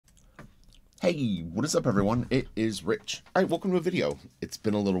Hey, what is up, everyone? It is Rich. All right, welcome to a video. It's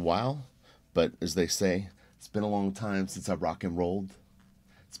been a little while, but as they say, it's been a long time since I rock and rolled.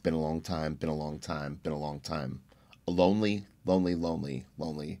 It's been a long time, been a long time, been a long time. A lonely, lonely, lonely,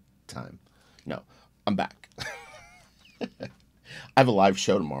 lonely time. No, I'm back. I have a live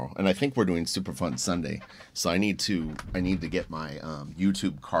show tomorrow, and I think we're doing Super Fun Sunday. So I need to get my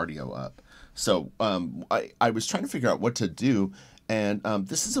YouTube cardio up. So I was trying to figure out what to do, and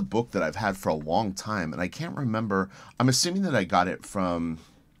this is a book that I've had for a long time, and I can't remember. I'm assuming that I got it from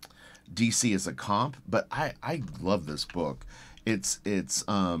DC as a comp, but I love this book. It's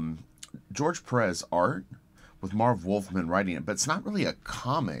George Perez art with Marv Wolfman writing it, but it's not really a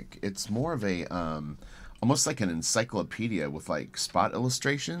comic. It's more of a almost like an encyclopedia with like spot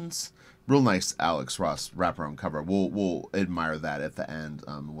illustrations. Real nice Alex Ross wraparound cover. We'll admire that at the end.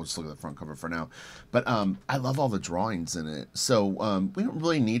 We'll just look at the front cover for now. But I love all the drawings in it. So we don't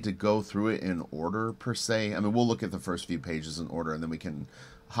really need to go through it in order per se. I mean, we'll look at the first few pages in order and then we can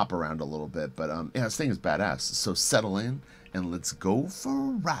hop around a little bit. But yeah, this thing is badass. So settle in and let's go for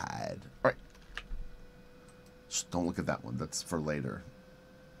a ride. All right. Just don't look at that one. That's for later.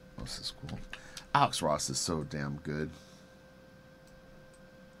 Oh, this is cool. Alex Ross is so damn good.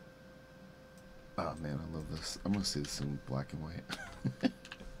 Oh man, I love this. I'm gonna see this in black and white.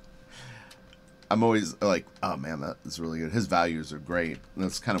 I'm always like, oh man, that is really good. His values are great. And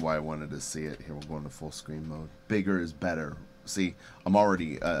that's kind of why I wanted to see it. Here, we'll go into full screen mode. Bigger is better. See, I'm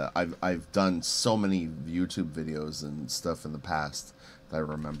already, I've done so many YouTube videos and stuff in the past that I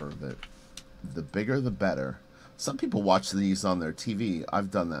remember that the bigger the better. Some people watch these on their TV. I've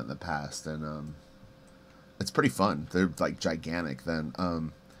done that in the past, and it's pretty fun. They're like gigantic then.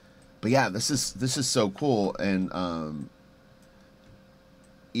 But yeah, this is so cool, and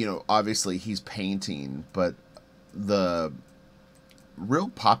you know, obviously he's painting, but the real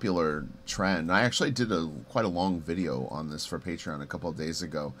popular trend. I actually did quite a long video on this for Patreon a couple of days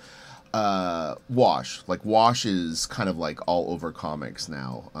ago. Wash, like wash is kind of like all over comics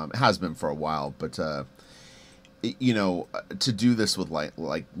now. It has been for a while, but you know, to do this with like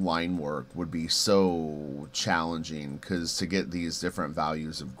line work would be so challenging, because to get these different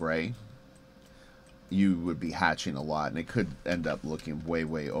values of gray, you would be hatching a lot, and it could end up looking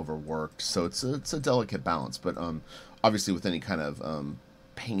way overworked. So it's a delicate balance, but obviously with any kind of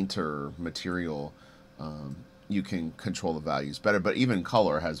painter material, you can control the values better. But even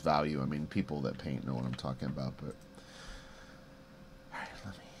color has value. I mean, people that paint know what I'm talking about. But all right,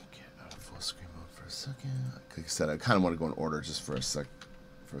 let me get out of full screen mode for a second. Like I said, I kind of want to go in order just for a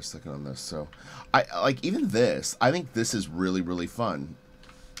second on this. So I like even this. I think this is really fun.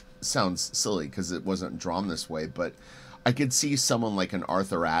 Sounds silly because it wasn't drawn this way, but I could see someone like an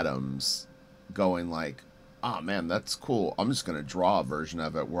Arthur Adams going like, oh man, that's cool. I'm just gonna draw a version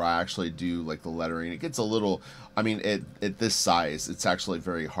of it where I actually do like the lettering. It gets a little, I mean, at this size, it's actually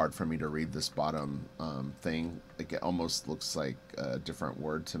very hard for me to read this bottom thing. Like it almost looks like a different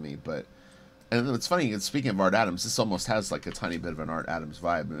word to me. But and it's funny, speaking of Art Adams, this almost has like a tiny bit of an Art Adams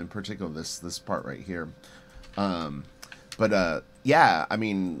vibe, in particular this part right here. But yeah, I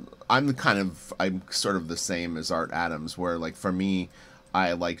mean, I'm sort of the same as Art Adams, where like for me,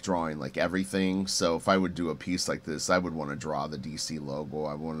 I like drawing like everything. So if I would do a piece like this, I would want to draw the DC logo.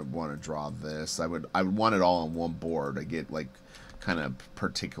 I would want to draw this. I would want it all on one board. I get like kind of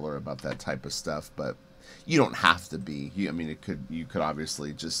particular about that type of stuff, but you don't have to be. I mean, you could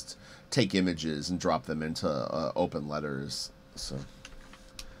obviously just take images and drop them into open letters. So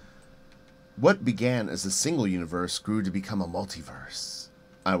what began as a single universe grew to become a multiverse.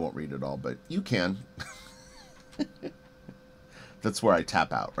 I won't read it all, but you can. That's where I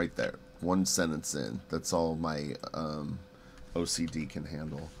tap out, right there. One sentence in. That's all my OCD can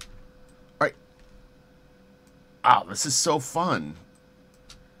handle. All right. Oh, this is so fun.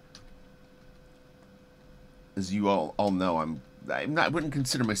 As you all know, I wouldn't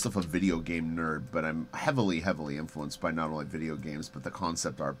consider myself a video game nerd, but I'm heavily influenced by not only video games, but the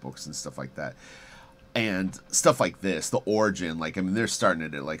concept art books and stuff like that. And stuff like this, the origin, like, I mean, they're starting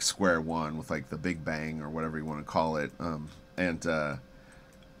it at like square one with like the Big Bang or whatever you want to call it. And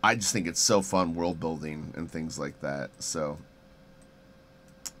I just think it's so fun world building and things like that. So,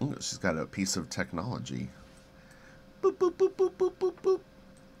 ooh, she's got a piece of technology. Boop, boop, boop, boop, boop, boop, boop.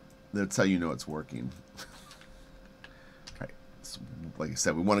 That's how you know it's working. Right. So, like I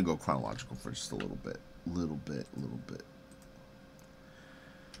said, we want to go chronological for just a little bit. Little bit.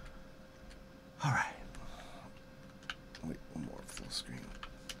 All right. Wait, one more full screen.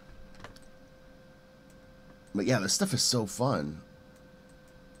 But yeah, this stuff is so fun.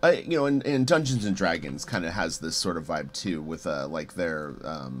 You know, and Dungeons and Dragons kind of has this sort of vibe too, with like their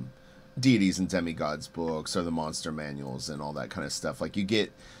deities and demigods books or the monster manuals and all that kind of stuff. Like you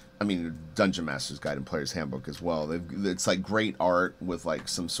get, I mean, Dungeon Master's Guide and Player's Handbook as well. It's like great art with like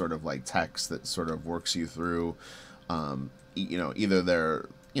some sort of like text that sort of works you through. You know, either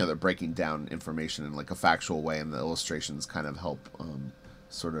they're breaking down information in like a factual way, and the illustrations kind of help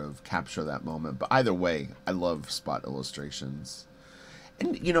sort of capture that moment. But either way, I love spot illustrations.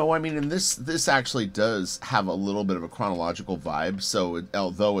 And you know, I mean, and this actually does have a little bit of a chronological vibe. So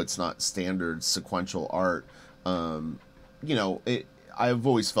although it's not standard sequential art, you know, I've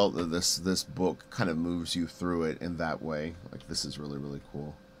always felt that this book kind of moves you through it in that way. Like this is really really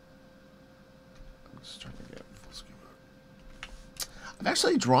cool. I'm just trying to get full screen mode. I've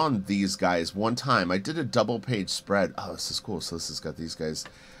actually drawn these guys one time. I did a double page spread. Oh, this is cool. So this has got these guys.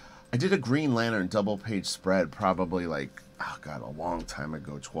 I did a Green Lantern double page spread probably like, oh god, a long time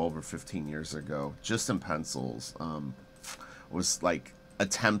ago, 12 or 15 years ago, just in pencils. Was like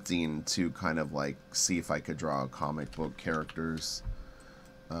attempting to kind of like see if I could draw comic book characters,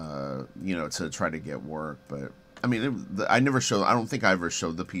 you know, to try to get work. But I mean, I never showed, I don't think I ever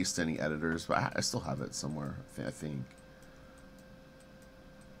showed the piece to any editors, but I still have it somewhere, I think.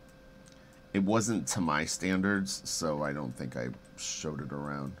 It wasn't to my standards, so I don't think I showed it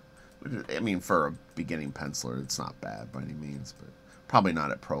around. I mean, for a beginning penciler, it's not bad by any means, but probably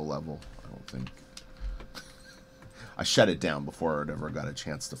not at pro level, I don't think. I shut it down before it ever got a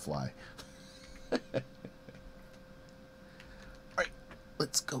chance to fly. Alright,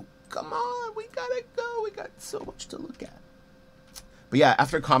 let's go. Come on, we gotta go. We got so much to look at. But yeah,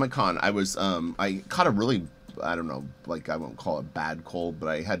 after Comic-Con, I was, I caught a really, I don't know, like I won't call it bad cold, but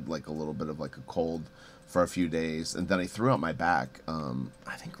I had like a little bit of like a cold for a few days, and then I threw out my back.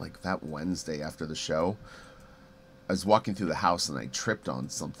 I think like that Wednesday after the show, I was walking through the house and I tripped on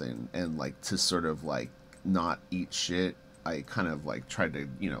something, and like to sort of like not eat shit, I kind of like tried to,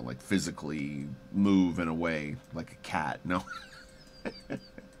 you know, like physically move in a way like a cat, no,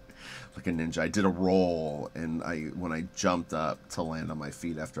 like a ninja. I did a roll, and when I jumped up to land on my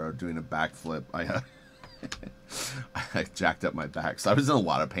feet after doing a backflip, I jacked up my back, so I was in a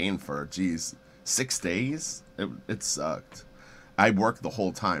lot of pain for, geez, 6 days. It sucked. I worked the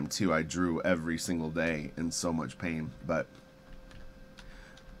whole time too. I drew every single day in so much pain, but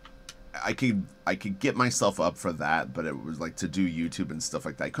I could get myself up for that. But it was like to do YouTube and stuff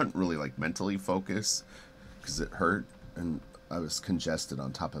like that, I couldn't really like mentally focus because it hurt, and I was congested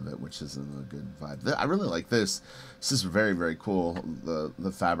on top of it, which isn't a good vibe. I really like this. This is very very cool.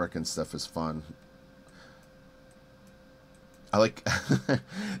 The fabric and stuff is fun. I like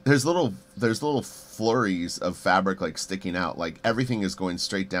there's little flurries of fabric like sticking out, like everything is going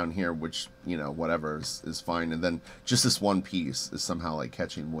straight down here, which, you know, whatever is fine, and then just this one piece is somehow like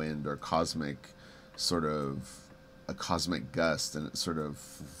catching wind or cosmic, sort of a cosmic gust, and it sort of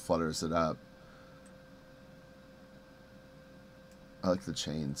flutters it up. I like the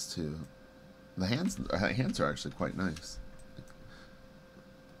chains too. The hands are actually quite nice.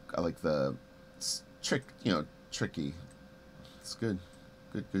 I like the tricky. It's good.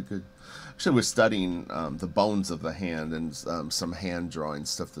 Good. Actually, I was studying the bones of the hand and some hand drawing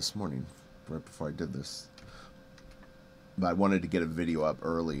stuff this morning, right before I did this. But I wanted to get a video up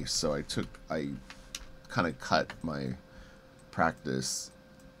early, so I kind of cut my practice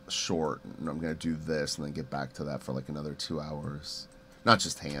short, and I'm going to do this and then get back to that for like another 2 hours. Not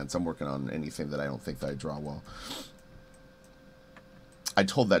just hands. I'm working on anything that I don't think that I draw well. I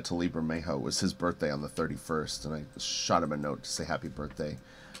told that to Libra Mejo. It was his birthday on the 31st, and I shot him a note to say happy birthday.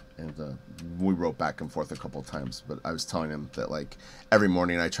 And we wrote back and forth a couple of times, but I was telling him that like every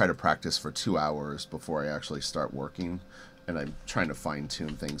morning I try to practice for 2 hours before I actually start working, and I'm trying to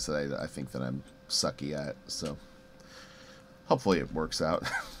fine-tune things that I think that I'm sucky at. So hopefully it works out.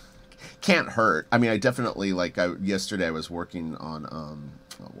 Can't hurt. I mean, I definitely, like, yesterday I was working on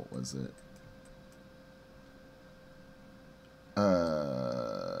what was it?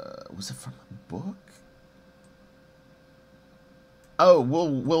 Was it from a book? Oh,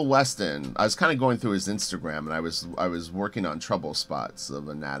 Will Weston. I was kind of going through his Instagram, and I was working on trouble spots of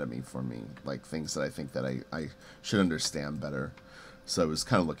anatomy for me, like things that I think that I should understand better. So I was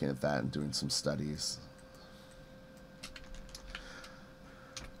kind of looking at that and doing some studies.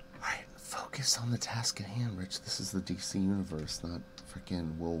 Alright, focus on the task at hand, Rich. This is the DC universe, not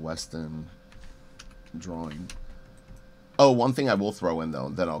freaking Will Weston drawing. Oh, one thing I will throw in, though,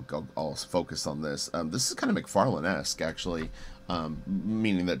 and then I'll focus on this. This is kind of McFarlane-esque, actually,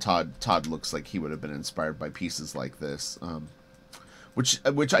 meaning that Todd looks like he would have been inspired by pieces like this.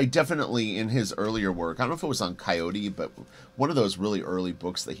 which I definitely in his earlier work. I don't know if it was on Coyote, but one of those really early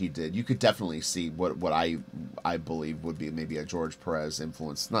books that he did, you could definitely see what I believe would be maybe a George Perez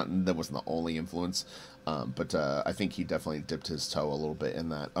influence. Not that wasn't the only influence, but I think he definitely dipped his toe a little bit in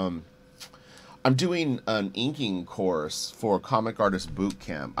that. I'm doing an inking course for Comic Artist Boot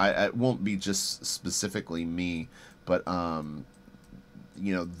Camp. It won't be just specifically me, but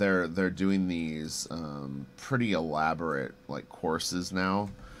you know, they're doing these pretty elaborate like courses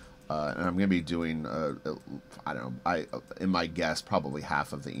now, and I'm gonna be doing I don't know, in my guess probably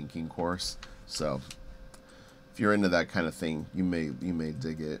half of the inking course. So if you're into that kind of thing, you may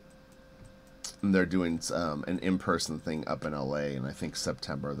dig it. And they're doing an in-person thing up in LA, and I think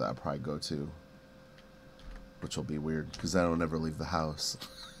September that I'll probably go to, which will be weird because I don't ever leave the house.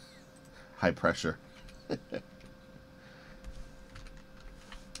 High pressure.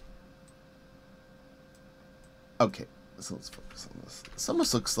 Okay, so let's focus on this. This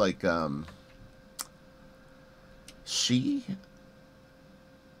almost looks like she.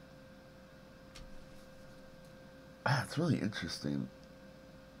 It's really interesting.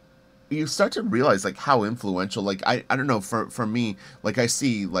 You start to realize like how influential, like I don't know, for me, like I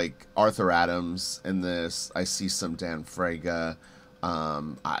see like Arthur Adams in this, I see some Dan Fraga,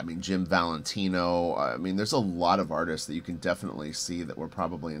 I mean Jim Valentino. I mean there's a lot of artists that you can definitely see that were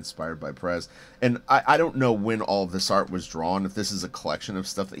probably inspired by Perez. And I don't know when all of this art was drawn, if this is a collection of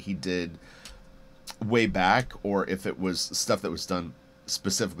stuff that he did way back or if it was stuff that was done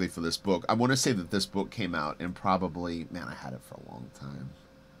specifically for this book. I want to say that this book came out in probably, man, I had it for a long time,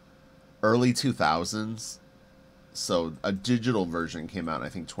 early 2000s. So a digital version came out in, I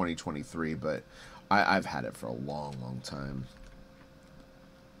think 2023, but I've had it for a long time.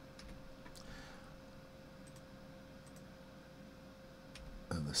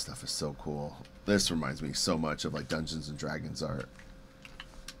 And this stuff is so cool. This reminds me so much of like Dungeons and Dragons art.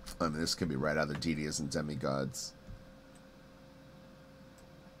 I mean, this could be right out of the Deities and Demigods,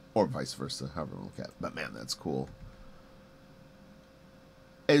 or vice versa, however you look at it. But man, that's cool.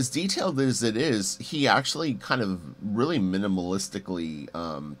 As detailed as it is, he actually kind of really minimalistically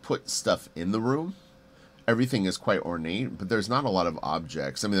put stuff in the room. Everything is quite ornate, but there's not a lot of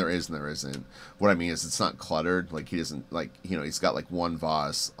objects. I mean, there is and there isn't. What I mean is it's not cluttered. Like, he doesn't, like, you know, he's got, like, one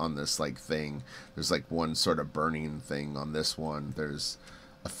vase on this, like, thing. There's, like, one sort of burning thing on this one. There's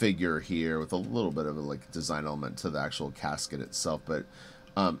a figure here with a little bit of a, like, design element to the actual casket itself. But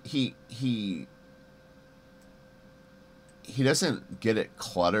he doesn't get it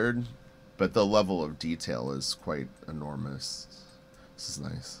cluttered, but the level of detail is quite enormous. This is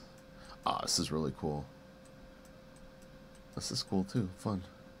nice. Ah, this is really cool. This is cool too. Fun.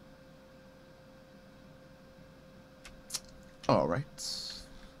 Alright.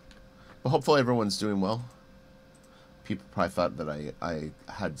 Well, hopefully everyone's doing well. People probably thought that I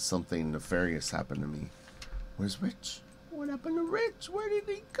had something nefarious happen to me. Where's Rich? What happened to Rich? Where did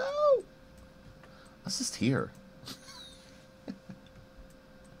he go? I was just here.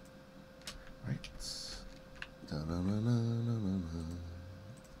 Right.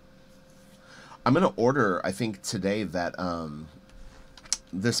 I'm gonna order, I think today, that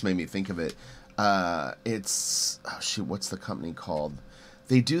this made me think of it. It's, oh shoot, what's the company called?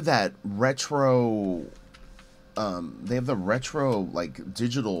 They do that retro. They have the retro like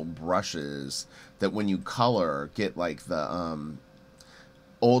digital brushes that when you color get like the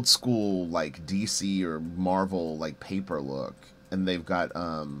old school like DC or Marvel like paper look, and they've got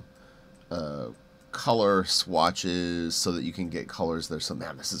color swatches so that you can get colors there. So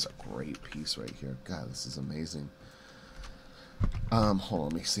man, this is a great piece right here. God, this is amazing. Hold on,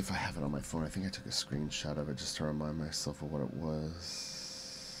 let me see if I have it on my phone. I think I took a screenshot of it just to remind myself of what it was.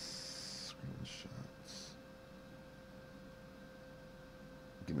 Screenshots.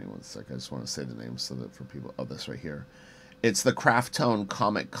 Give me one sec. I just want to say the name so that for people. Oh, this right here. It's the Craft Tone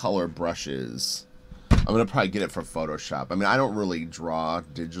Comic Color Brushes. I'm gonna probably get it for Photoshop. I mean, I don't really draw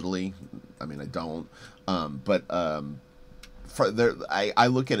digitally. I mean, I don't. I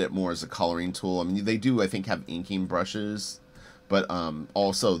look at it more as a coloring tool. I mean, they do, I think, have inking brushes, but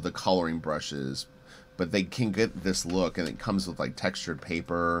also the coloring brushes. But they can get this look, and it comes with like textured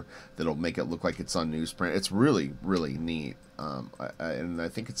paper that'll make it look like it's on newsprint. It's really, really neat. And I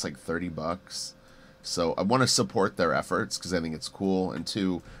think it's like $30. So I want to support their efforts because I think it's cool, and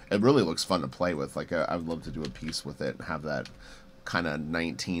two, it really looks fun to play with. Like I would love to do a piece with it and have that kind of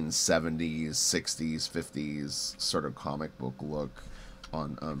 1970s, 60s, 50s sort of comic book look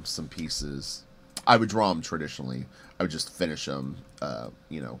on some pieces. I would draw them traditionally. I would just finish them,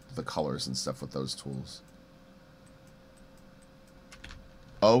 you know, the colors and stuff with those tools.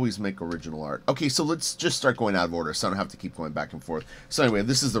 Always make original art. Okay, so let's just start going out of order so I don't have to keep going back and forth. So anyway,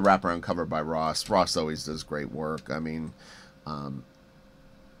 this is the wraparound cover by Ross. Ross always does great work. I mean,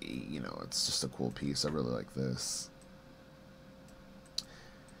 you know, it's just a cool piece. I really like this.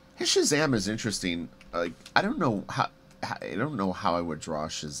 His Shazam is interesting. Like, I don't know how I would draw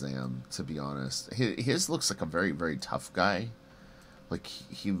Shazam, to be honest. His looks like a very, very tough guy. Like,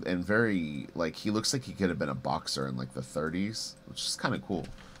 he looks like he could have been a boxer in, like, the 30s, which is kind of cool.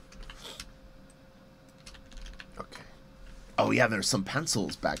 Okay. Oh, yeah, there's some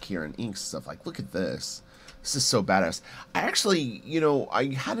pencils back here and ink stuff. Like, look at this. This is so badass. I actually, you know, I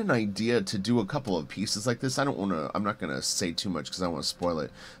had an idea to do a couple of pieces like this. I'm not going to say too much because I don't want to spoil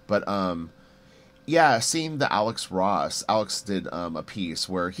it. But, yeah, seeing the Alex did a piece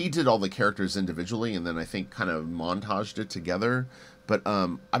where he did all the characters individually and then I think kind of montaged it together. But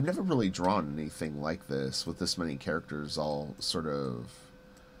I've never really drawn anything like this with this many characters all sort of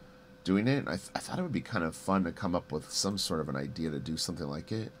doing it. I thought it would be kind of fun to come up with some sort of an idea to do something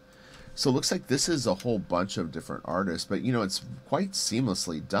like it. So it looks like this is a whole bunch of different artists, but you know, it's quite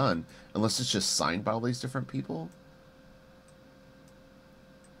seamlessly done unless it's just signed by all these different people.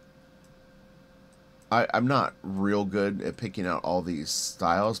 I'm not real good at picking out all these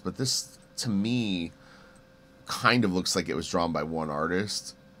styles, but this, to me, kind of looks like it was drawn by one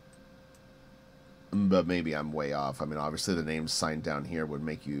artist. But maybe I'm way off. I mean, obviously the names signed down here would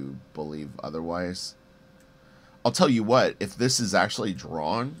make you believe otherwise. I'll tell you what, if this is actually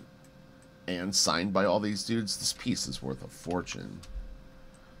drawn and signed by all these dudes, this piece is worth a fortune.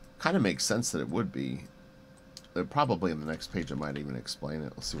 Kind of makes sense that it would be. Probably in the next page I might even explain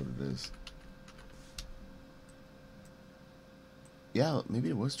it. Let's see what it is. Yeah, maybe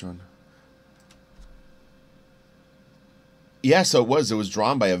it was drawn. Yeah, so it was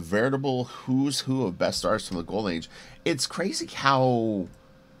drawn by a veritable who's who of best artists from the Golden Age. It's crazy how,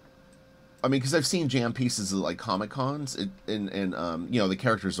 I mean, because I've seen jam pieces at like Comic Cons, and you know, the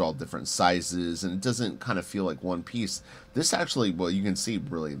characters are all different sizes, and it doesn't kind of feel like one piece. This actually, well, you can see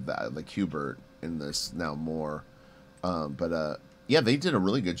really that like Hubert in this now more, yeah, they did a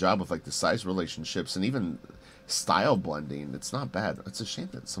really good job with like the size relationships and even style blending. It's not bad. It's a shame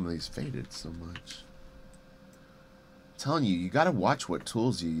that some of these faded so much. I'm telling you, you got to watch what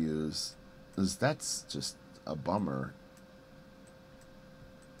tools you use, because that's just a bummer.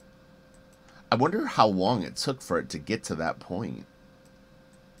 I wonder how long it took for it to get to that point.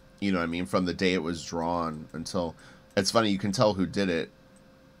 You know what I mean? From the day it was drawn until... It's funny, you can tell who did it.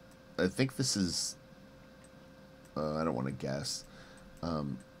 I think this is... I don't want to guess.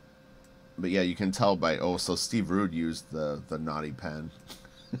 But yeah, you can tell by... Oh, so Steve Rude used the naughty pen.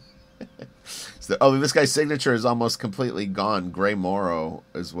 So, oh, this guy's signature is almost completely gone. Gray Morrow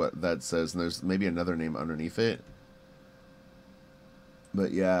is what that says. And there's maybe another name underneath it.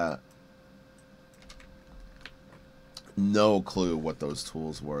 But yeah... No clue what those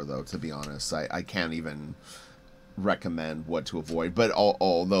tools were, though, to be honest. I can't even recommend what to avoid. But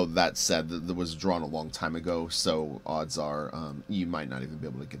although that said, that was drawn a long time ago, so odds are you might not even be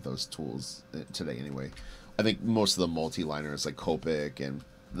able to get those tools today anyway. I think most of the multi-liners like Copic and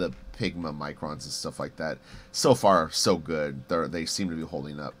the Pigma Microns and stuff like that, so far, so good. They seem to be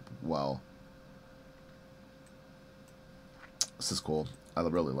holding up well. This is cool. I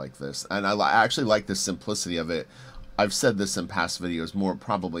really like this. And I actually like the simplicity of it. I've said this in past videos,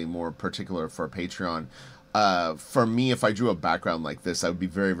 probably more particular for Patreon. For me, if I drew a background like this, I would be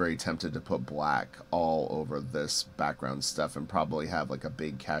very, very tempted to put black all over this background stuff and probably have like a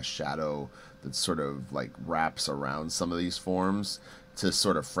big cast shadow that sort of like wraps around some of these forms to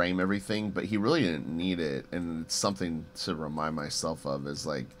sort of frame everything. But he really didn't need it, and it's something to remind myself of, is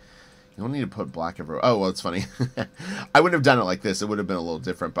like, you don't need to put black everywhere. Oh, well, it's funny. I wouldn't have done it like this. It would have been a little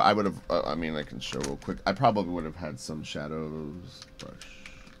different, but I would have, I mean, I can show real quick. I probably would have had some shadows.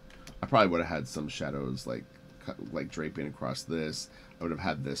 I probably would have had some shadows like draping across this. I would have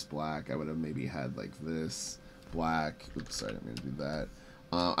had this black. I would have maybe had like this black. Oops, sorry, I'm going to do that.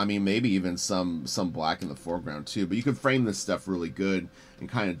 I mean, maybe even some black in the foreground too. But you can frame this stuff really good and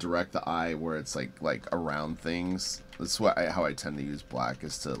kind of direct the eye where it's like around things. That's how I tend to use black,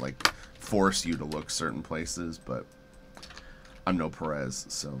 is to like force you to look certain places. But I'm no Perez,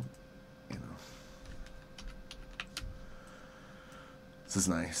 so you know. This is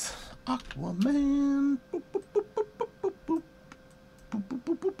nice. Aquaman. Boop, boop, boop, boop, boop, boop, boop. Boop,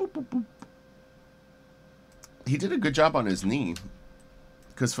 boop, boop, boop, boop, boop. He did a good job on his knee.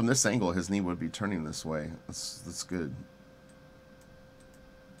 Because from this angle, his knee would be turning this way. That's good.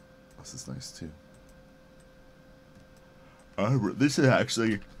 This is nice, too. This is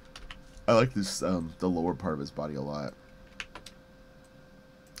actually... I like this, the lower part of his body a lot.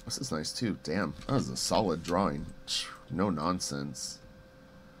 This is nice too. Damn, that was a solid drawing. No nonsense.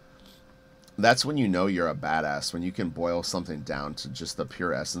 That's when you know you're a badass, when you can boil something down to just the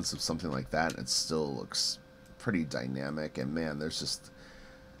pure essence of something like that, and it still looks pretty dynamic. And man, there's just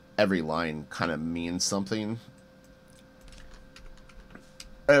every line kind of means something.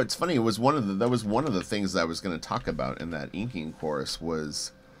 It's funny. It was that was one of the things that I was going to talk about in that inking course,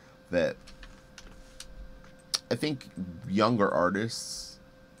 was that I think younger artists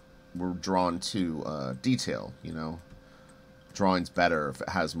were drawn to detail. You know, drawing's better if it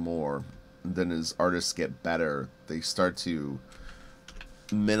has more. And then as artists get better, they start to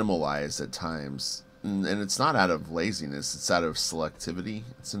minimalize at times. And it's not out of laziness, it's out of selectivity.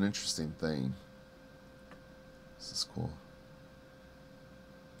 It's an interesting thing. This is cool.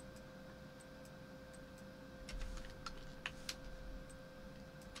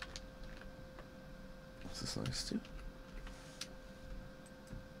 This is nice too.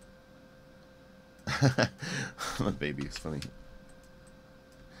 The baby is funny.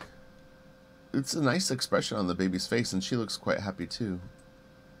 It's a nice expression on the baby's face, and she looks quite happy too.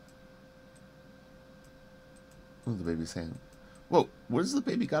 Oh, the baby's hand. Whoa, what has the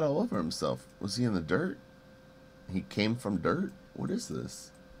baby got all over himself? Was he in the dirt? He came from dirt? What is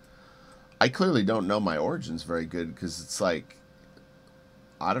this? I clearly don't know my origins very good, because it's like,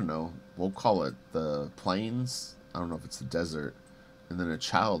 I don't know, we'll call it the plains. I don't know if it's the desert. And then a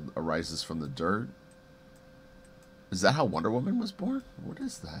child arises from the dirt. Is that how Wonder Woman was born? What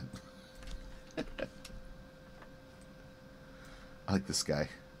is that? I like this guy.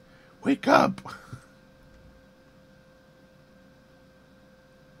 Wake up!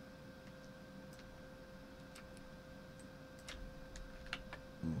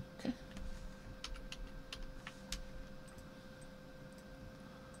 Okay.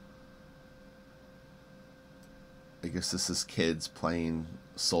 I guess this is kids playing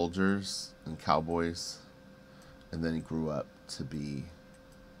soldiers and cowboys, and then he grew up to be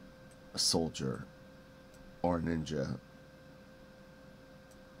a soldier or a ninja.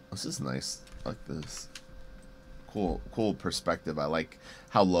 This is nice. I like this. Cool perspective. I like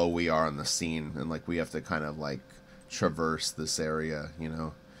how low we are on the scene, and like we have to kind of like traverse this area, you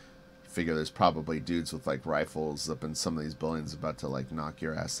know. Figure there's probably dudes with like rifles up in some of these buildings about to like knock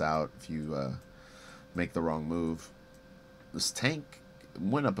your ass out if you make the wrong move. This tank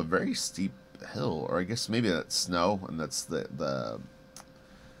went up a very steep hill, or I guess maybe that's snow, and that's the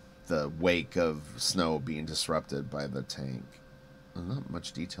wake of snow being disrupted by the tank. There's not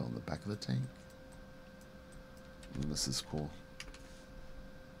much detail in the back of the tank. And this is cool.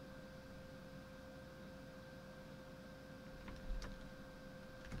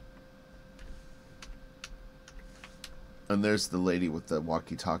 And there's the lady with the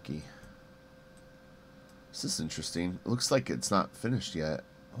walkie-talkie. This is interesting. It looks like it's not finished yet.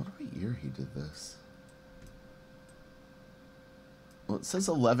 I wonder what year he did this. Well, it says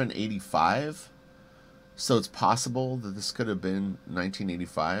 1185, so it's possible that this could have been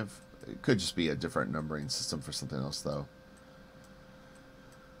 1985. It could just be a different numbering system for something else, though.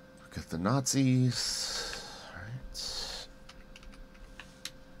 Look at the Nazis. All right.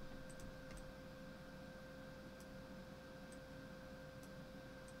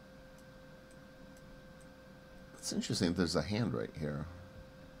 It's interesting that there's a hand right here.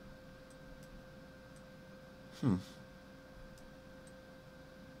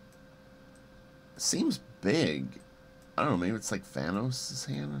 Seems big. I don't know, maybe it's like Thanos'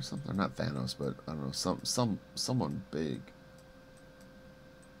 hand or something. Or not Thanos, but I don't know, someone big.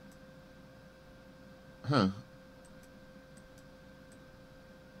 Huh.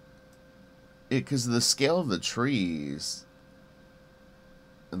 Yeah, because of the scale of the trees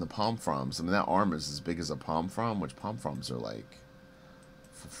and the palm fronds. I mean, that arm is as big as a palm frond, which palm fronds are like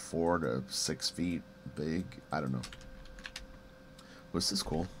 4 to 6 feet big. I don't know. This is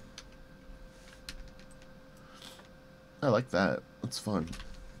cool. I like that. That's fun.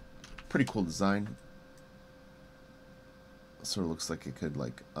 Pretty cool design. Sort of looks like it could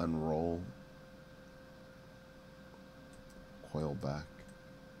like unroll, coil back.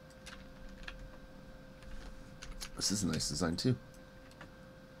 This is a nice design too.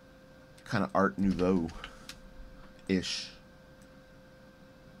 Kind of Art Nouveau-ish.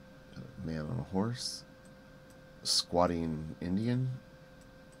 Got a man on a horse. A squatting Indian.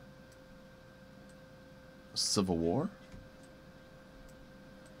 Civil War.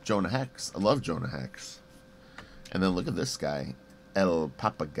 Jonah Hex. I love Jonah Hex. And then look at this guy. El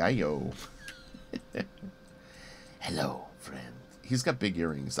Papagayo. Hello, friend. He's got big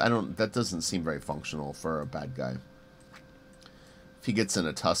earrings. That doesn't seem very functional for a bad guy. If he gets in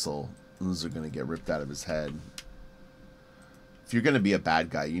a tussle, those are going to get ripped out of his head. If you're going to be a bad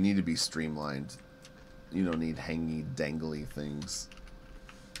guy, you need to be streamlined. You don't need hangy, dangly things.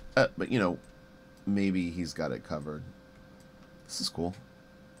 But, you know, maybe he's got it covered. This is cool.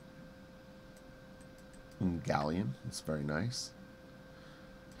 Galleon. It's very nice.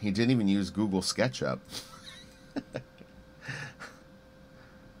 He didn't even use Google SketchUp.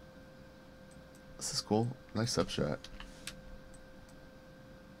 This is cool. Nice upshot.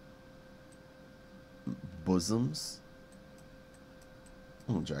 Bosoms.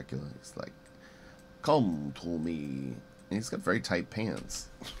 Oh, Dracula. He's like, come to me. And he's got very tight pants.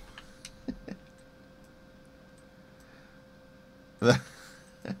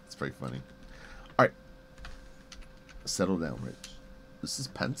 That's pretty funny. Alright. Settle down, Rich. This is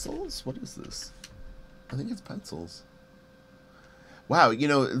pencils? What is this? I think it's pencils. Wow, you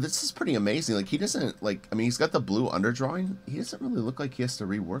know, this is pretty amazing. Like, he doesn't, like, I mean, he's got the blue underdrawing. He doesn't really look like he has to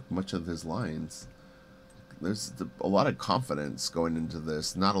rework much of his lines. There's a lot of confidence going into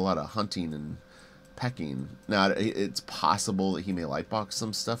this. Not a lot of hunting and pecking. Now, it's possible that he may lightbox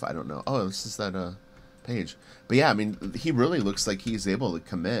some stuff. I don't know. Oh, this is that page. But yeah, I mean, he really looks like he's able to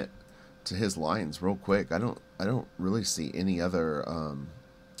commit to his lines real quick. I don't really see any other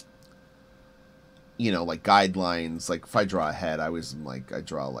you know, like guidelines. Like if I draw a head, I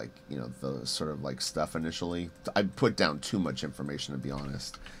draw like, you know, the sort of like stuff initially. I put down too much information, to be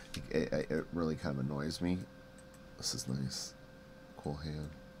honest. It really kind of annoys me. This is nice. Cool hand.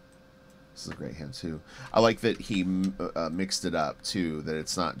 This is a great hand too. I like that he mixed it up too, that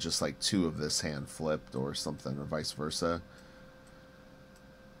it's not just like two of this hand flipped or something, or vice versa.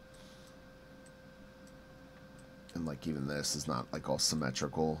 And like even this is not like all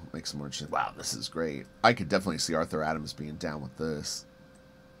symmetrical. Makes it more interesting. Wow, this is great. I could definitely see Arthur Adams being down with this.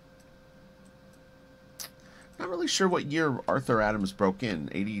 Not really sure what year Arthur Adams broke in.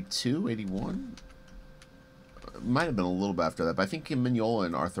 82, 81? Might have been a little bit after that, but I think Mignola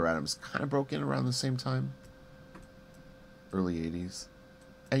and Arthur Adams kind of broke in around the same time. Early 80s.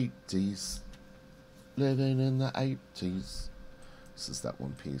 80s. Living in the 80s. This is that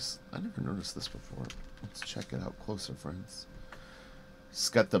one piece. I never noticed this before. Let's check it out closer, friends. She's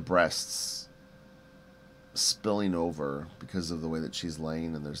got the breasts spilling over because of the way that she's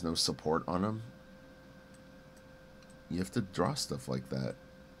laying and there's no support on them. You have to draw stuff like that.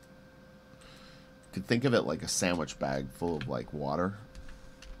 You could think of it like a sandwich bag full of like water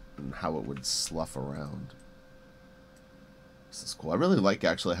and how it would slough around. This is cool. I really like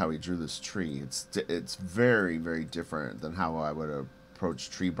actually how he drew this tree. It's very, very different than how I would approach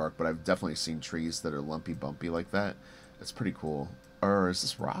tree bark, but I've definitely seen trees that are lumpy bumpy like that. It's pretty cool. Or is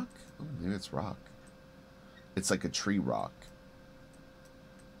this rock? Oh, maybe it's rock. It's like a tree rock.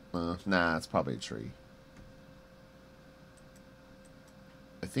 Nah, it's probably a tree.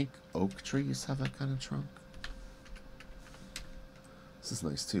 I think oak trees have that kind of trunk. This is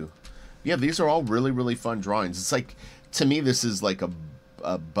nice too. Yeah, these are all really, really fun drawings. It's like, to me, this is like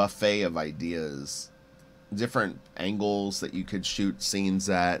a buffet of ideas. Different angles that you could shoot scenes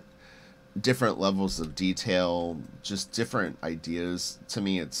at. Different levels of detail. Just different ideas. To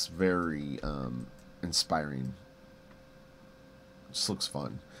me, it's very inspiring. Just looks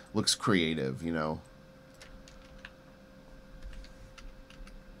fun. Looks creative, you know.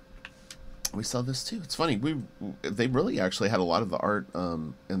 We saw this too. It's funny. They really actually had a lot of the art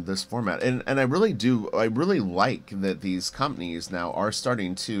in this format, and I really like that these companies now are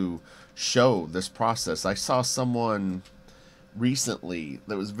starting to show this process. I saw someone recently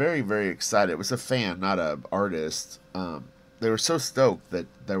that was very, very excited. It was a fan, not an artist. They were so stoked that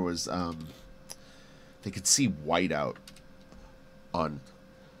there was they could see whiteout on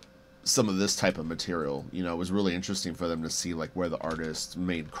some of this type of material. You know, it was really interesting for them to see like where the artist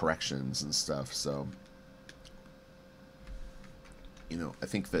made corrections and stuff. So, you know, I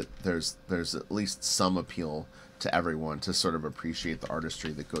think that there's at least some appeal to everyone to sort of appreciate the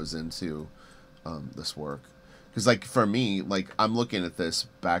artistry that goes into this work. Because like for me, like I'm looking at this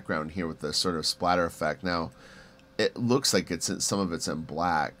background here with this sort of splatter effect. Now it looks like some of it's in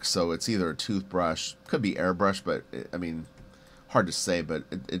black, so it's either a toothbrush, could be airbrush, but I mean, hard to say, but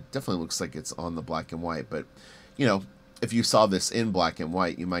it definitely looks like it's on the black and white. But, you know, if you saw this in black and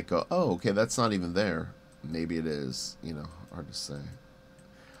white, you might go, oh, okay, that's not even there. Maybe it is, you know, hard to say. I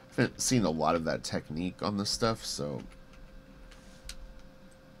haven't seen a lot of that technique on this stuff, so.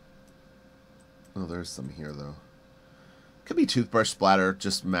 Oh, there's some here, though. Could be toothbrush splatter,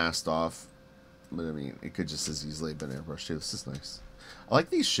 just masked off. But, I mean, it could just as easily have been airbrush, too. This is nice. I like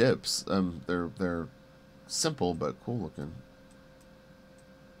these ships. They're simple, but cool looking.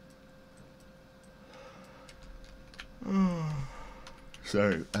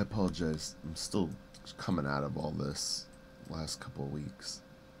 Sorry, I apologize. I'm still coming out of all this. last couple of weeks.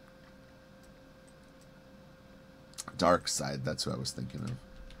 Dark Side, that's who I was thinking of.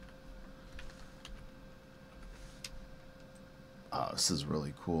 Oh, this is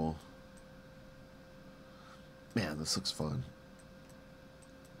really cool. Man, this looks fun.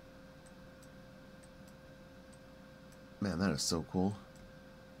 Man, that is so cool.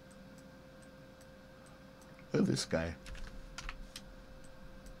 Look at this guy.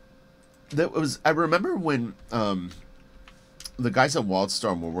 That was, I remember when the guys at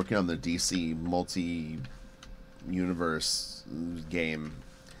Wildstorm were working on the DC multi-universe game,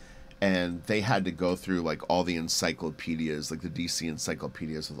 and they had to go through like all the encyclopedias, like the DC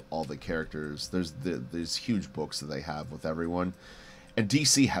encyclopedias with all the characters. There's huge books that they have with everyone. And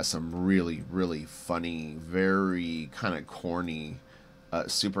DC has some really, really funny, very kind of corny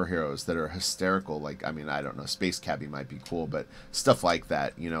superheroes that are hysterical. Like, I mean, I don't know, Space Cabbie might be cool, but stuff like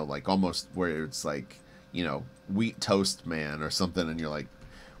that, you know, like almost where it's like, you know, Wheat Toast Man or something, and you're like,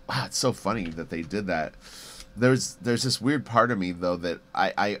 wow, it's so funny that they did that. There's this weird part of me, though, that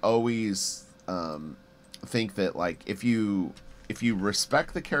I always think that, like, if you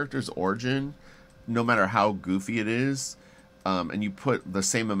respect the character's origin, no matter how goofy it is, and you put the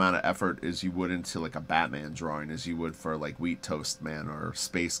same amount of effort as you would into like a Batman drawing as you would for like Wheat Toast Man or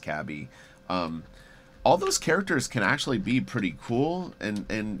Space Cabbie, all those characters can actually be pretty cool,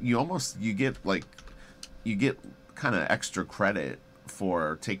 and you get kind of extra credit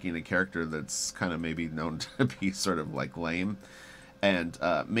for taking a character that's kind of maybe known to be sort of like lame and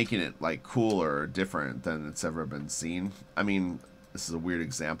making it like cooler or different than it's ever been seen. I mean, this is a weird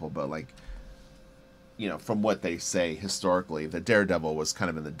example, but like, you know, from what they say historically, the Daredevil was kind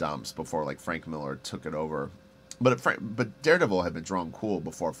of in the dumps before like Frank Miller took it over. But Daredevil had been drawn cool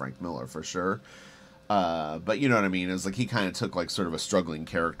before Frank Miller for sure. But you know what I mean? It was like he kind of took like sort of a struggling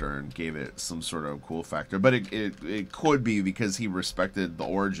character and gave it some sort of cool factor. But it could be because he respected the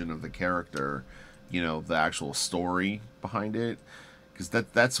origin of the character, you know, the actual story behind it. Because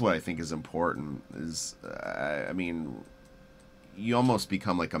that's what I think is important. Is I mean, you almost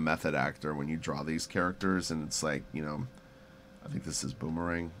become like a method actor when you draw these characters, and it's like, you know, I think this is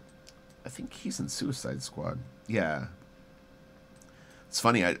Boomerang. I think he's in Suicide Squad. Yeah. It's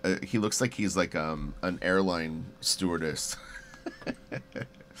funny. He looks like he's like an airline stewardess,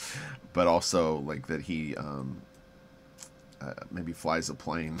 but also like that he maybe flies a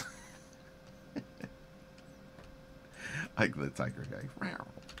plane, like the tiger guy.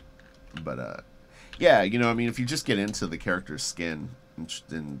 But yeah, you know, I mean, if you just get into the character's skin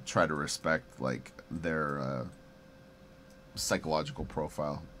and try to respect like their psychological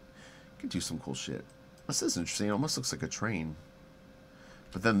profile, you can do some cool shit. This is interesting. It almost looks like a train.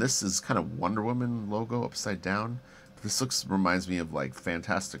 But then this is kind of Wonder Woman logo upside down. This reminds me of like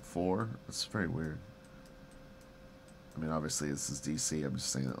Fantastic Four. It's very weird. I mean, obviously this is DC. I'm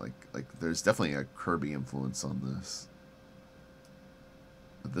just saying that like there's definitely a Kirby influence on this.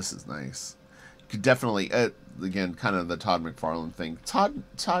 But this is nice. You could definitely again, kind of the Todd McFarlane thing. Todd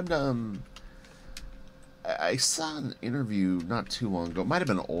I saw an interview not too long ago. It might have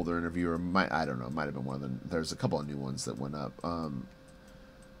been an older interview, or I don't know. It might have been one of them. There's a couple of new ones that went up.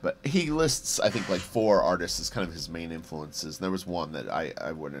 But he lists, I think, like 4 artists as kind of his main influences. And there was one that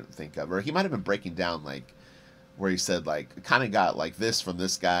I wouldn't think of. Or he might have been breaking down, like, where he said, like, kind of got, like, this from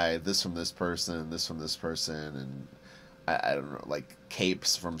this guy, this from this person, this from this person. And I don't know, like,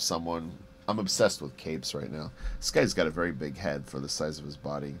 capes from someone. I'm obsessed with capes right now. This guy's got a very big head for the size of his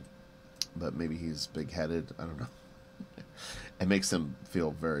body. But maybe he's big-headed. I don't know. It makes him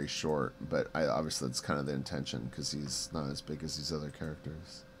feel very short. But obviously that's kind of the intention, because he's not as big as these other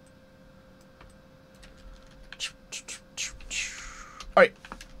characters. Alright,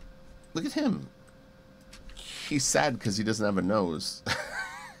 look at him. He's sad because he doesn't have a nose.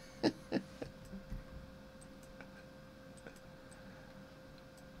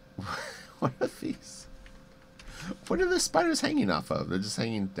 What are these? What are the spiders hanging off of? They're just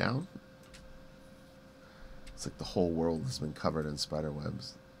hanging down? It's like the whole world has been covered in spider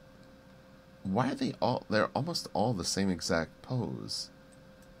webs. Why are they all... They're almost all the same exact pose.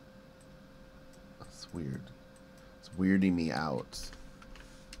 That's weird. It's weirding me out.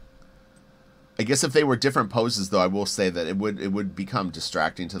 I guess if they were different poses, though, I will say that it would become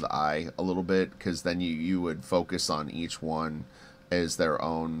distracting to the eye a little bit, because then you would focus on each one as their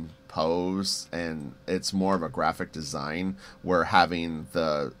own pose, and it's more of a graphic design where having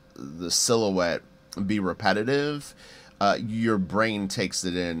the silhouette be repetitive, your brain takes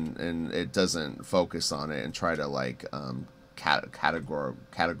it in and it doesn't focus on it and try to like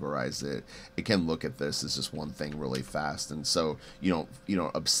categorize it. It can look at this as just one thing really fast, and so you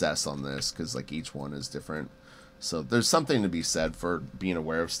don't obsess on this because like each one is different. So there's something to be said for being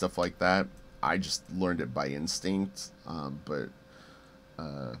aware of stuff like that. I just learned it by instinct, but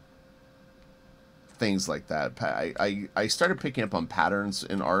things like that. I started picking up on patterns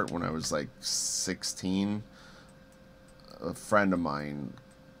in art when I was like 16. A friend of mine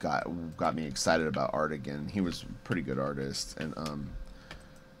got me excited about art again. He was a pretty good artist, and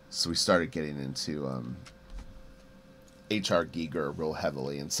so we started getting into H.R. Giger real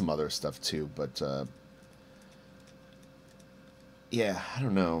heavily and some other stuff too. But yeah, I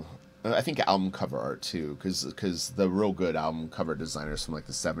don't know. I think album cover art too, because the real good album cover designers from like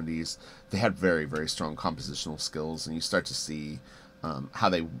the 70s, they had very very strong compositional skills, and you start to see how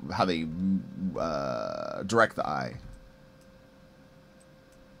they direct the eye.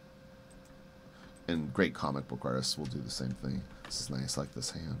 And great comic book artists will do the same thing. This is nice. I like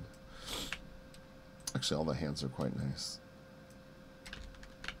this hand. Actually, all the hands are quite nice.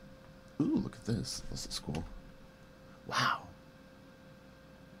 Ooh, look at this. This is cool. Wow.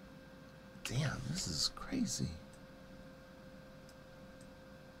 Damn, this is crazy.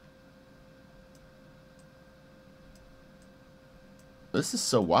 This is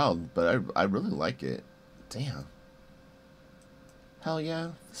so wild, but I really like it. Damn. Hell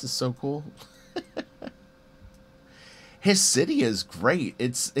yeah. This is so cool. His city is great.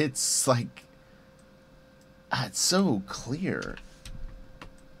 It's like it's so clear.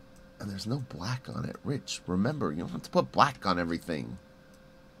 And there's no black on it. Rich, remember, you don't have to put black on everything.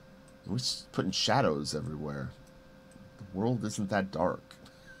 We're just putting shadows everywhere. The world isn't that dark.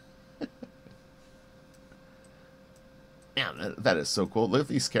 Man, that is so cool. Look at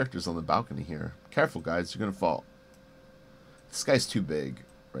these characters on the balcony here. Careful, guys. You're going to fall. This guy's too big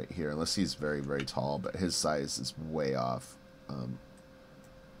right here, unless he's very, very tall, but his size is way off.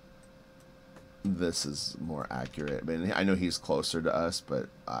 This is more accurate. I mean, I know he's closer to us, but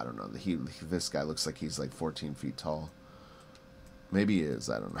I don't know. This guy looks like he's like 14 feet tall. Maybe he is.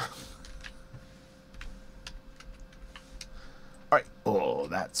 I don't know. Alright. Oh,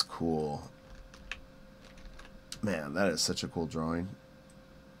 that's cool. Man, that is such a cool drawing.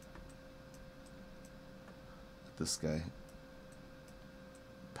 This guy.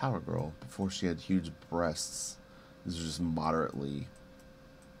 Power Girl. Before she had huge breasts. These are just moderately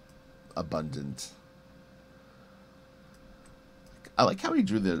abundant. I like how he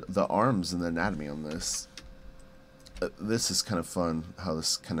drew the arms and the anatomy on this. This is kind of fun how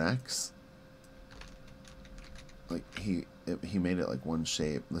this connects. Like he made it like one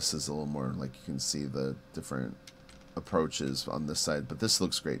shape. This is a little more like you can see the different approaches on this side, but this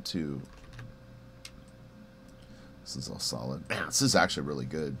looks great too. This is all solid. Man, this is actually really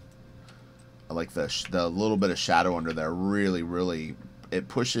good. I like the little bit of shadow under there. Really, it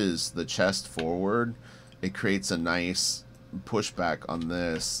pushes the chest forward. It creates a nice pushback on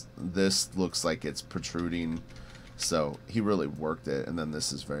this. This looks like it's protruding. So he really worked it. And then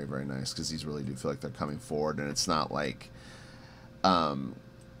this is very, very nice because these really do feel like they're coming forward. And it's not like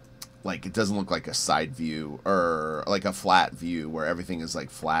it doesn't look like a side view or like a flat view where everything is like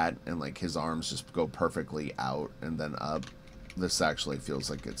flat and like his arms just go perfectly out and then up. This actually feels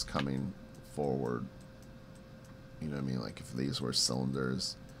like it's coming forward. You know what I mean? Like if these were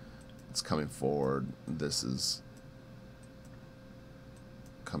cylinders, it's coming forward. This is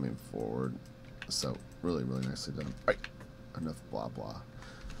coming forward. So really, really nicely done. Right. Enough blah blah.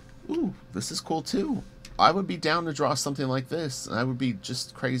 Ooh, this is cool too. I would be down to draw something like this. And I would be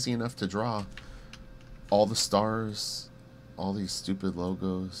just crazy enough to draw all the stars, all these stupid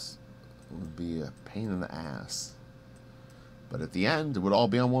logos. It would be a pain in the ass. But at the end, it would all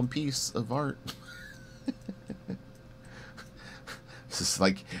be on one piece of art. It's just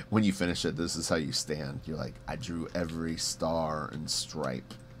like, when you finish it, this is how you stand. You're like, I drew every star and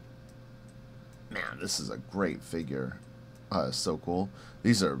stripe. Man, this is a great figure. It's so cool.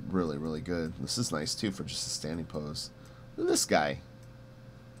 These are really, really good. This is nice, too, for just a standing pose. Look at this guy.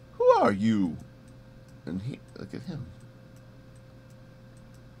 Who are you? And look at him.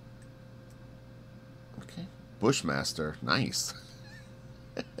 Okay. Bushmaster. Nice.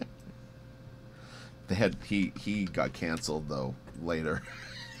 He got canceled, though, later.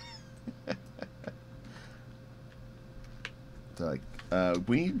 They're like,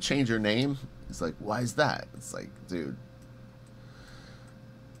 we need to change your name. He's like, why is that? It's like, dude.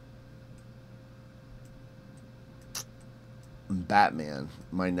 Batman,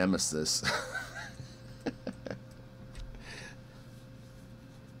 my nemesis.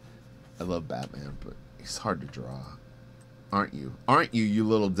 I love Batman, but he's hard to draw. Aren't you? Aren't you, you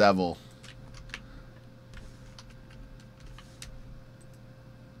little devil?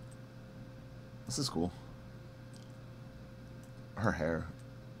 This is cool. Her hair.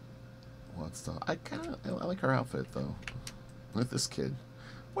 all that stuff. I like her outfit though. Look at this kid.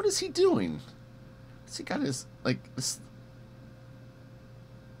 What is he doing? Has he got his like this?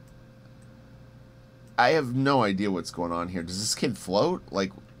 I have no idea what's going on here. Does this kid float?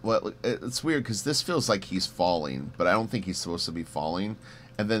 Like what? It's weird because this feels like he's falling, but I don't think he's supposed to be falling.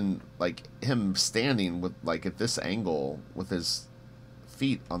 And then like him standing with like at this angle with his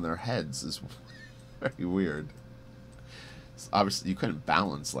feet on their heads is very weird. So obviously, you couldn't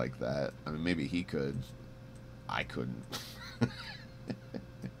balance like that. I mean, maybe he could. I couldn't.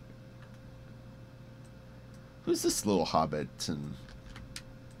 Who's this little hobbit? And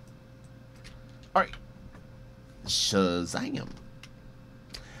all right, Shazam.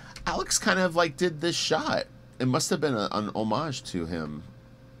 Alex kind of like did this shot. It must have been an homage to him.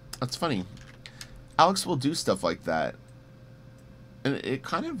 That's funny. Alex will do stuff like that. And it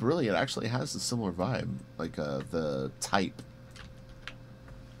kind of really, it actually has a similar vibe. Like the type.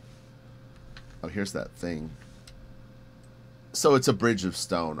 Oh, here's that thing. So it's a bridge of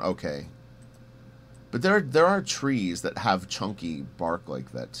stone. Okay. But there are trees that have chunky bark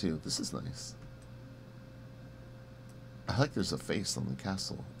like that too. This is nice. I like there's a face on the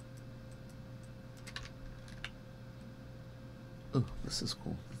castle. Ooh, this is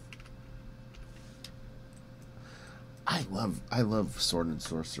cool. I love sword and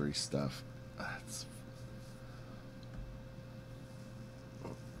sorcery stuff.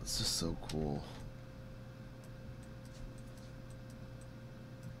 It's just so cool.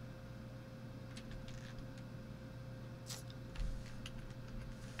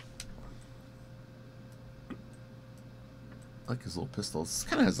 I like his little pistols. This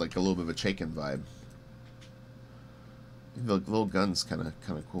kind of has like a little bit of a Chaikin vibe. The little gun's kind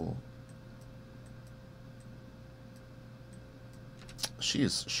of cool. She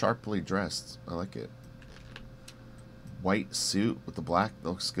is sharply dressed. I like it. White suit with the black. That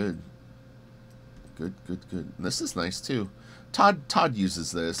looks good. Good. And this is nice too. Todd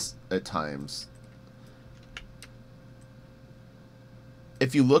uses this at times.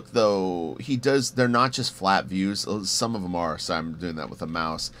 If you look though, he does. They're not just flat views. Some of them are. So I'm doing that with a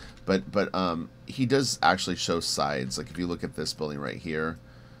mouse. But he does actually show sides. Like if you look at this building right here,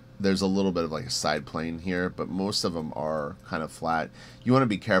 there's a little bit of like a side plane here, but most of them are kind of flat. You want to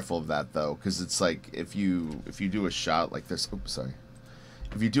be careful of that though, because it's like if you do a shot like this. Oops, sorry.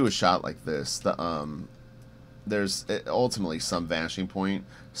 If you do a shot like this, there's ultimately some vanishing point.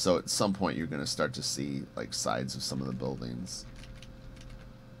 So at some point you're going to start to see like sides of some of the buildings.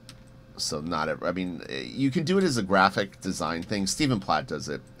 So not every, I mean, you can do it as a graphic design thing. Stephen Platt does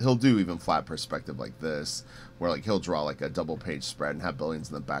it. He'll do even flat perspective like this, where like he'll draw like a double page spread and have buildings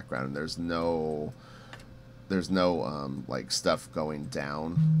in the background, and there's no like stuff going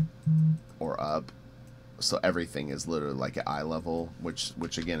down or up. So everything is literally like at eye level,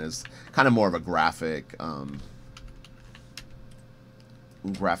 which again is kind of more of a graphic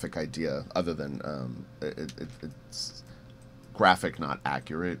idea, other than it's graphic, not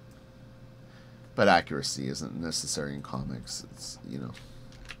accurate. But accuracy isn't necessary in comics. It's, you know,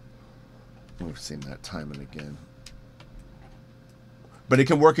 we've seen that time and again. But it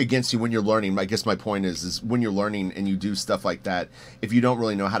can work against you when you're learning. I guess my point is when you're learning and you do stuff like that, if you don't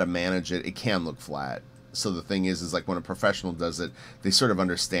really know how to manage it, it can look flat. So the thing is like when a professional does it, they sort of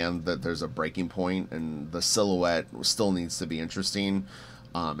understand that there's a breaking point and the silhouette still needs to be interesting.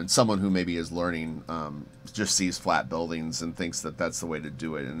 And someone who maybe is learning just sees flat buildings and thinks that that's the way to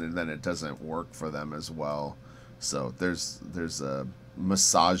do it, and then it doesn't work for them as well. So there's a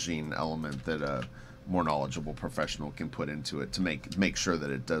massaging element that a more knowledgeable professional can put into it to make sure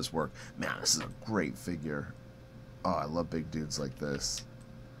that it does work. Man, this is a great figure. Oh, I love big dudes like this.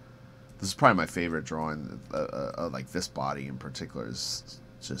 This is probably my favorite drawing. Like this body in particular is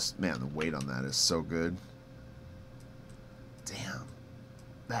just, man, the weight on that is so good. Damn.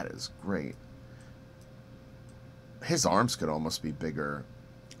 That is great. His arms could almost be bigger,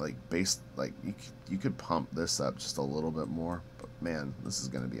 like you could pump this up just a little bit more. But man, this is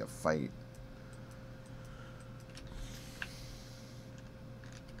going to be a fight.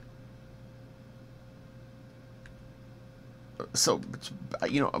 So,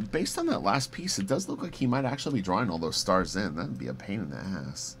 you know, based on that last piece, it does look like he might actually be drawing all those stars in. That'd be a pain in the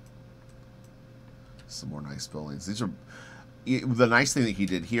ass. Some more nice buildings. These are. The nice thing that he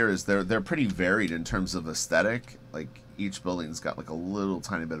did here is they're pretty varied in terms of aesthetic. Like each building's got like a little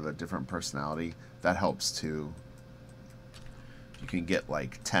tiny bit of a different personality. That helps too. You can get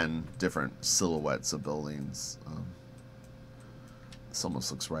like 10 different silhouettes of buildings. This almost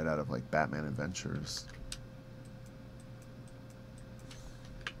looks right out of like Batman Adventures.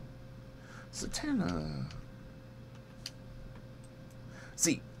 Zatanna.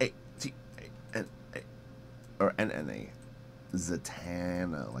 See, or N-N-A.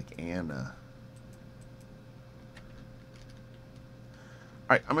 Zatanna, like Anna.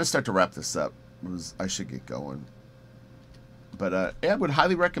 Alright, I'm going to start to wrap this up. I should get going. But, yeah, I would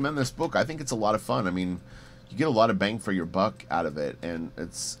highly recommend this book. I think it's a lot of fun. I mean, you get a lot of bang for your buck out of it. And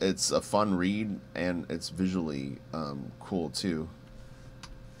it's a fun read, and it's visually cool, too.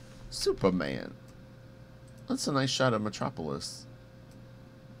 Superman. That's a nice shot of Metropolis.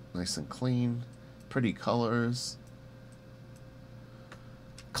 Nice and clean. Pretty colors.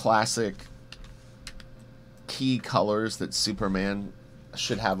 Classic key colors that Superman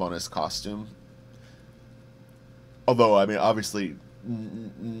should have on his costume. Although, I mean, obviously, you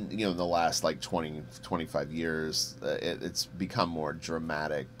know, in the last, like, 25 years, it's become more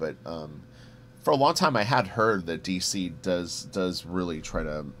dramatic. But for a long time, I had heard that DC does really try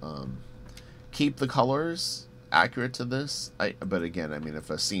to keep the colors accurate to this. But again, I mean, if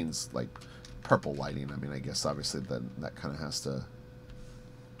a scene's, like, purple lighting, I mean, I guess, obviously, then that kind of has to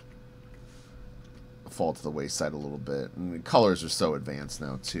fall to the wayside a little bit. And the colors are so advanced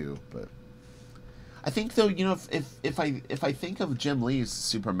now too. But I think, though, you know, if I think of Jim Lee's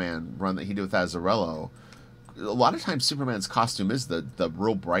Superman run that he did with Azzarello, a lot of times Superman's costume is the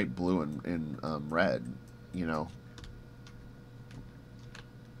real bright blue and red, you know.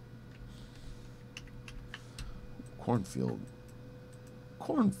 Cornfield.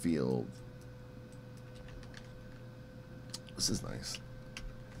 This is nice.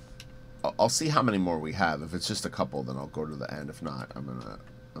 I'll see how many more we have. If it's just a couple, then I'll go to the end. If not, I'm gonna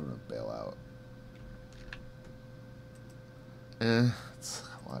bail out. It's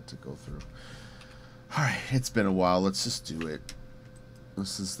a lot to go through. All right, it's been a while. Let's just do it.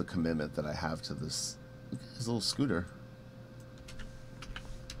 This is the commitment that I have to this. Look at his little scooter.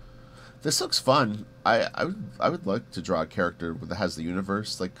 This looks fun. I would like to draw a character that has the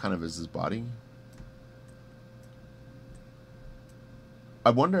universe like kind of as his body.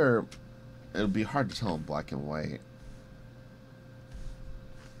 I wonder. It'll be hard to tell in black and white.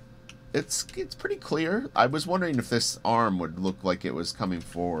 It's pretty clear. I was wondering if this arm would look like it was coming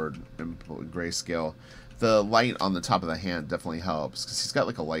forward in grayscale. The light on the top of the hand definitely helps because he's got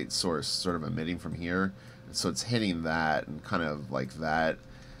like a light source sort of emitting from here, and so it's hitting that and kind of like that.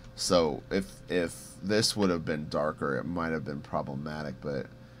 So if this would have been darker, it might have been problematic, but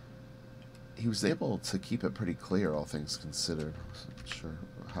he was able to keep it pretty clear, all things considered. I wasn't sure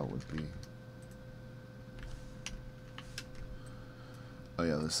how it would be. Oh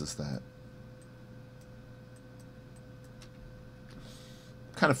yeah, this is that.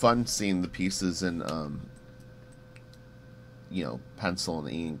 Kind of fun seeing the pieces in, you know, pencil and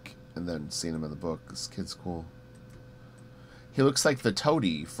ink, and then seeing them in the book. This kid's cool. He looks like the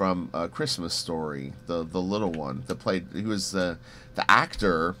Toady from A Christmas Story, the little one that played. He was the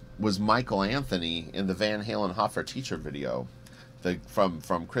actor was Michael Anthony in the Van Halen Hoffer Teacher video.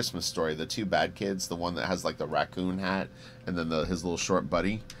 From Christmas Story, the two bad kids, the one that has like the raccoon hat, and then his little short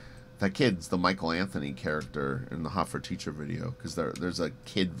buddy. That kid's the Michael Anthony character in the Hoffer Teacher video, because there's a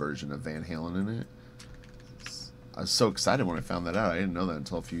kid version of Van Halen in it. I was so excited when I found that out. I didn't know that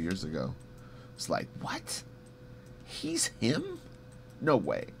until a few years ago. It's like, what? He's him? No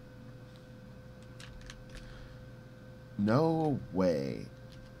way. No way.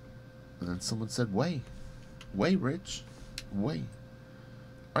 And then someone said, way. Way, Rich. Way.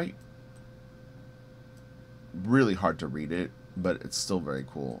 Right. Really hard to read it, but it's still very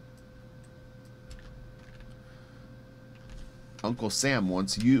cool. Uncle Sam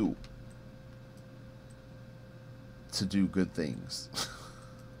wants you to do good things.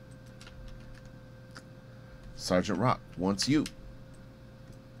 Sergeant Rock wants you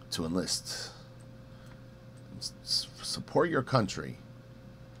to enlist. Support your country.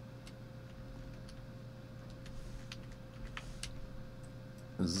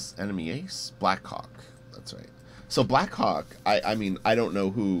 Is this enemy ace? Blackhawk. That's right. So Blackhawk, I mean, I don't know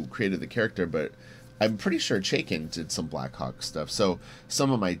who created the character, but I'm pretty sure Chaykin did some Blackhawk stuff. So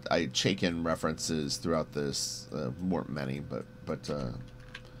some of my Chaykin references throughout this weren't many, but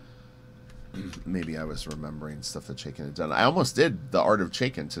maybe I was remembering stuff that Chaykin had done. I almost did the Art of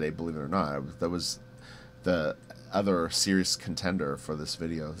Chaykin today, believe it or not. That was the other serious contender for this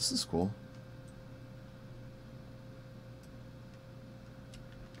video. This is cool.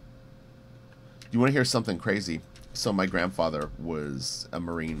 You want to hear something crazy? So my grandfather was a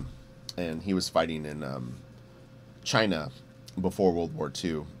Marine, and he was fighting in China before World War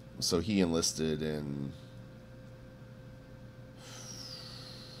II. So he enlisted in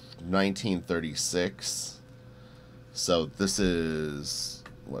 1936. So this is,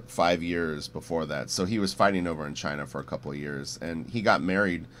 what, 5 years before that. So he was fighting over in China for a couple of years, and he got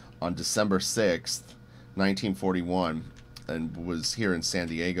married on December 6th, 1941, and was here in San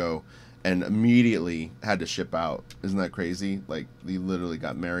Diego, and immediately had to ship out. Isn't that crazy? Like, they literally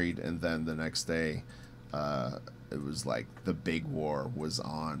got married, and then the next day, it was like the big war was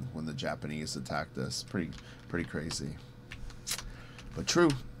on when the Japanese attacked us. Pretty crazy, but true.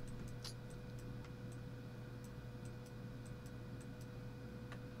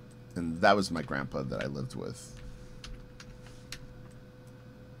 And that was my grandpa that I lived with.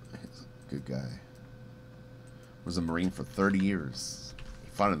 He's a good guy. Was a Marine for 30 years. He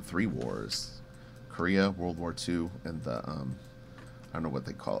fought in 3 wars: Korea, World War II, and the I don't know what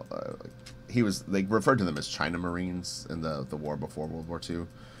they call it. They referred to them as China Marines in the war before World War II.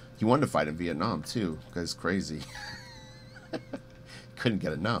 He wanted to fight in Vietnam too. Guy's crazy. Couldn't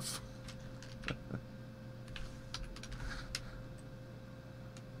get enough.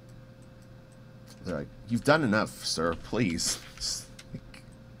 They're like, "You've done enough, sir. Please."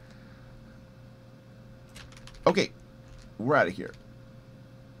 Okay, we're out of here.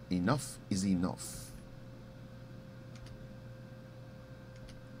 Enough is enough.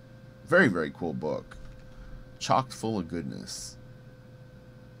 Very, very cool book. Chock full of goodness.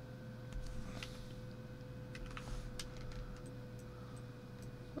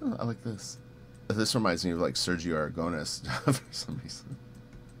 Oh, I like this. This reminds me of like Sergio Aragonés for some reason.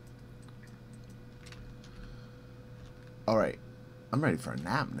 Alright. I'm ready for a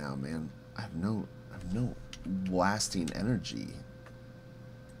nap now, man. I have no lasting energy.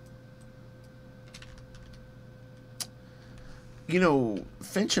 You know,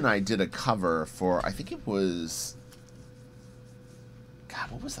 Finch and I did a cover for, I think it was, God,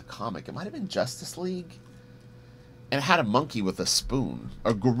 what was the comic? It might have been Justice League. And it had a monkey with a spoon.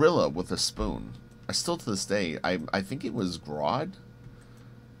 A gorilla with a spoon. I still, to this day, I think it was Grodd.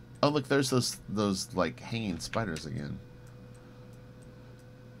 Oh, look, there's those like, hanging spiders again.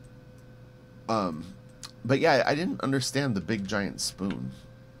 But yeah, I didn't understand the big giant spoon.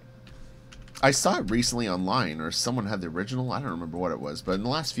 I saw it recently online, or someone had the original. I don't remember what it was, but in the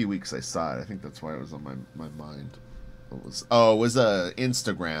last few weeks I saw it. I think that's why it was on my mind. It was a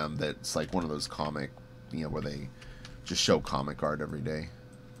Instagram that's like one of those comic, you know, where they just show comic art every day.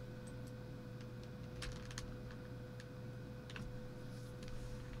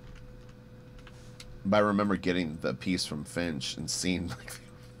 But I remember getting the piece from Finch and seeing like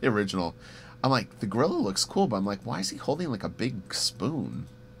the original. I'm like, the gorilla looks cool, but I'm like, why is he holding like a big spoon?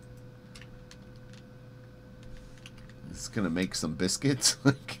 He's gonna make some biscuits.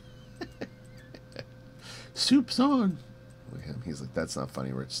 Like, soup's on. Look at him. He's like, that's not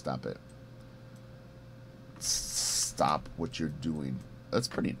funny, Rich. Stop it. Stop what you're doing. That's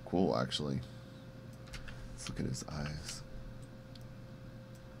pretty cool, actually. Let's look at his eyes.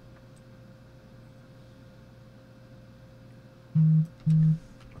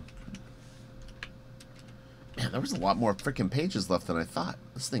 Man, there was a lot more freaking pages left than I thought.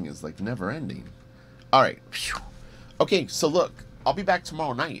 This thing is like never ending. Alright. Okay, so look, I'll be back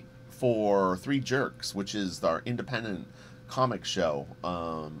tomorrow night for 3 Jerks, which is our independent comic show.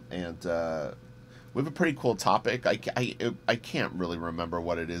 And we have a pretty cool topic. I can't really remember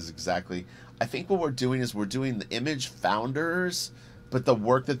what it is exactly. I think what we're doing is we're doing the Image founders, but the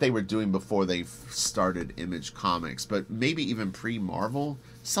work that they were doing before they started Image Comics, but maybe even pre-Marvel,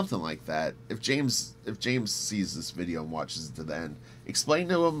 something like that. If James sees this video and watches it to the end, explain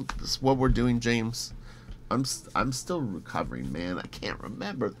to him what we're doing, James. I'm still recovering, man. I can't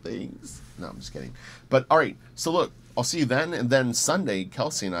remember things. No, I'm just kidding. But all right, so look, I'll see you then, and then Sunday,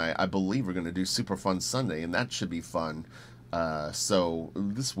 Kelsey and I believe we're gonna do Super Fun Sunday, and that should be fun. So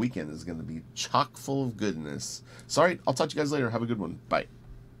this weekend is gonna be chock full of goodness. So all right, I'll talk to you guys later. Have a good one. Bye.